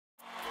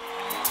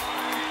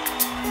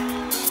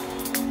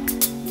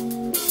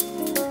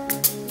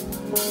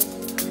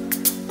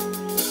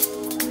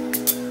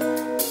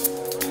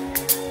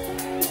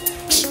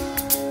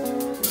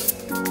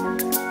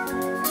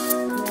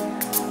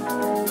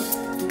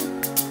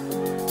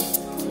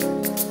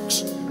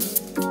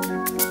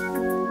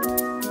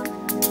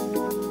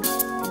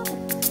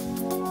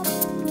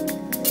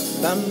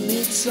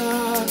Bambitsa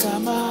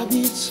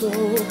kamabitso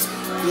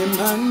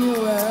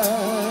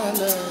Emmanuel.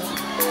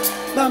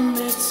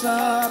 Bambitsa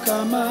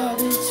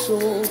kamabitso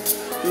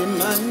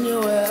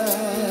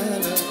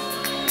Emmanuel.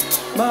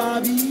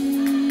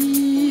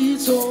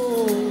 Mabitso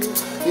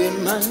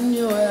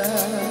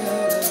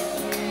Emmanuel.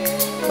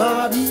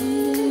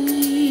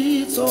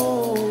 Mabitso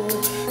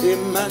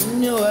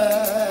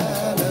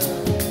Emmanuel.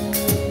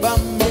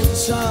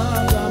 Bambitsa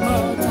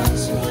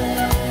kamabitso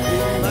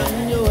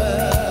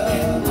Emmanuel.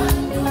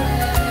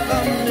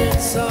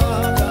 Bambitsa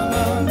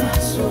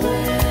kamabitso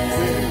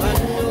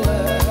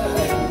Emmanuel.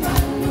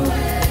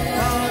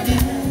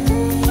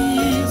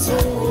 Mabitso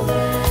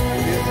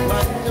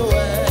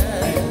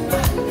Emmanuel.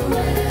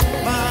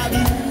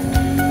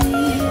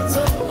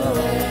 Mabitso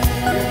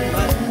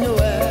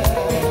Emmanuel.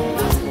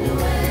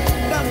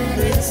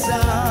 Bambitsa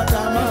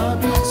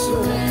kamabitso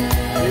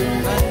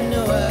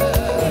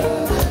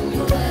Emmanuel.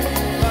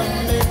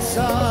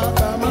 Bambitsa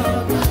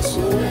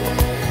kamabitso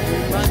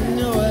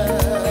Emmanuel.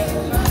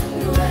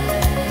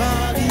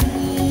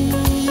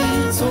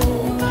 Mabitso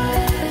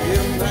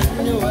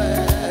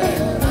Emmanuel.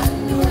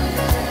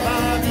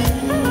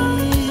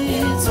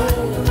 Mabitso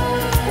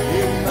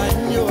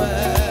Emmanuel.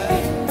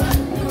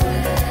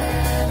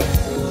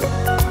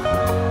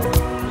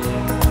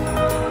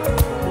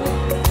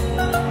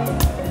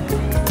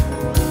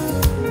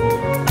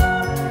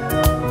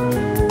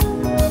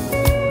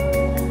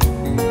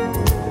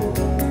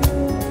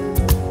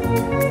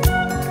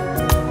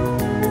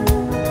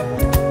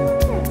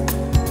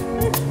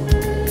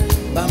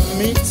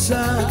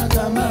 Bambitsa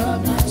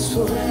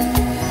kamabitso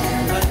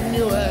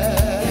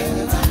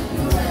Emmanuel.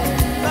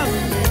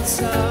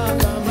 Bambitsa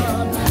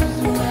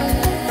kamabitso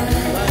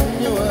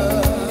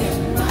Emmanuel.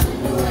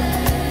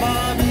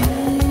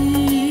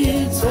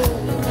 Mabitso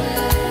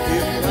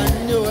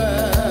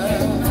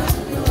Emmanuel.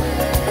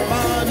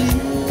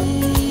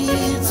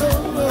 Mabitso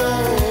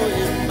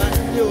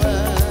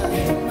Emmanuel.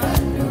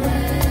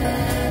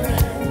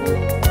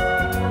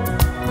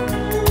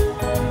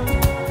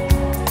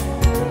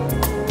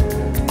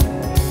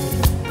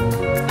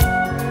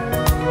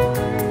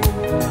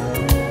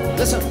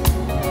 Listen,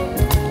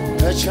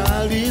 a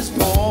child is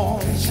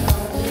born,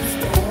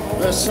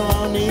 a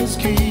son is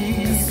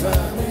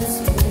given,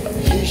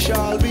 he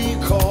shall be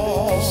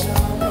called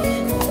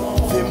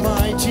the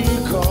mighty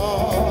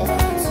God,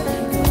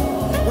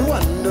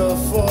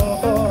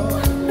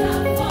 wonderful,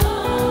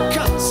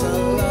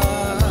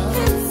 Counselor,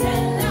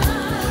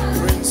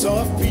 Prince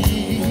of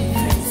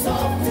Peace,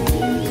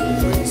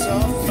 Prince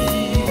of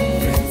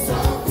Peace,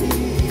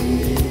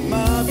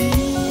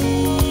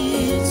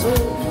 Mabitso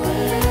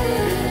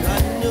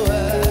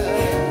Emmanuel.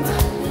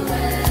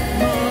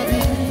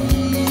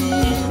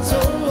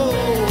 Mabitso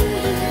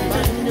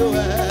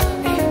Emmanuel.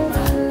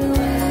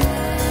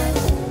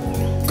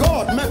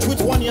 God met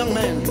with one young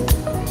man,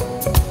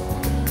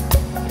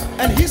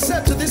 and he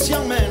said to this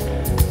young man,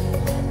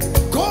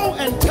 "Go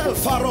and tell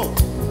Pharaoh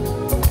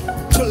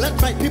to let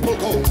my people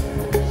go."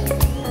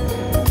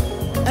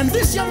 And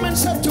this young man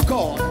said to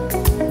God,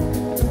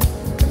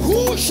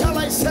 "Who shall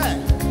I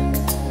send?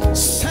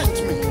 Send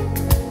me."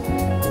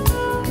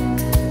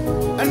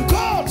 And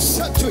God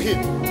said to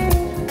him,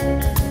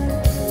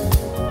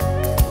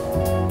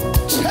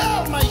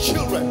 "Tell my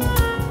children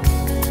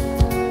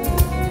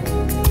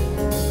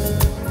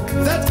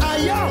that I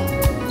am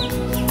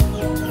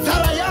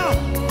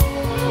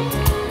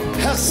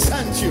has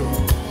sent you."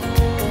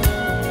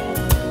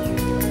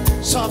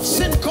 So I've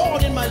seen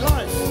God in my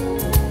life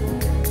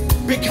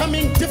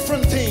becoming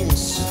different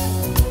things.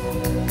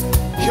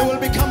 He will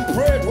become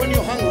bread when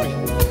you're hungry.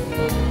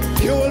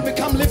 He will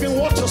become living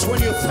waters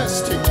when you're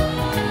thirsty.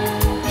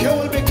 He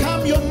will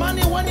become your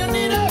money when you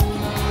need it.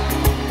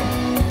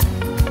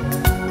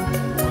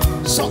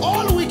 So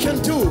all we can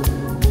do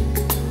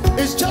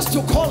is just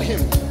to call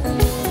him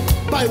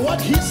by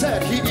what he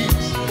said he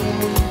is.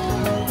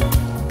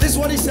 This is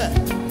what he said.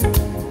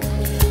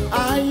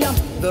 I am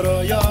the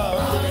royal.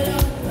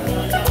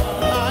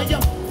 I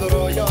am the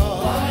royal.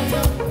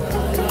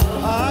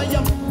 I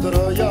am the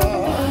royal.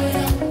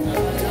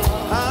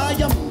 I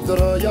am the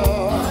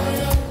royal.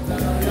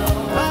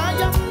 I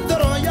am the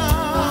royal.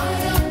 I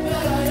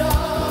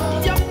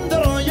am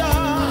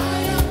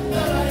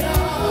the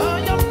royal. I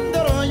am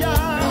the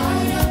royal.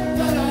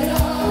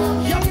 I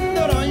am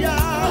the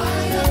royal.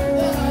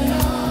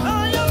 I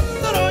am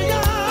the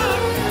royal.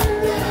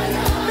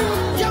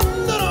 I am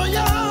the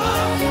royal.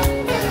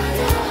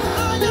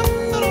 I am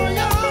the royal.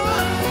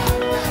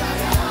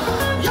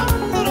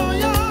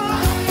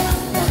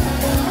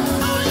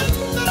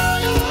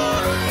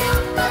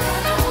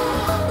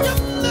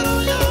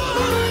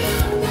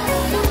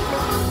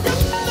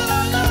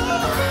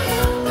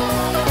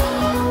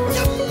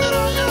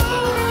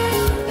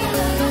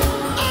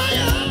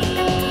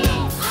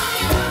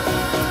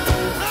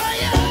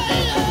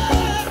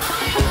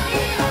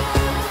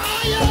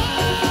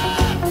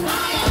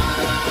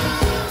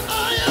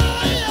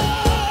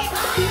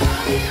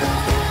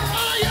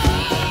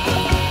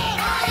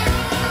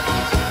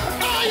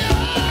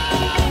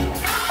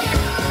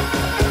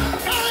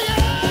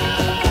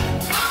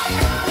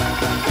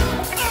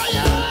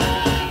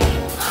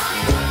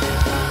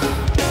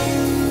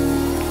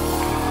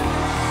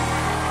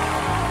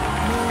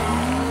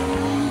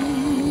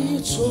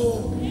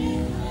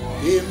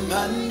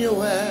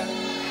 Emmanuel,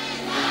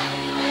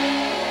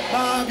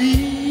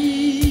 Babi.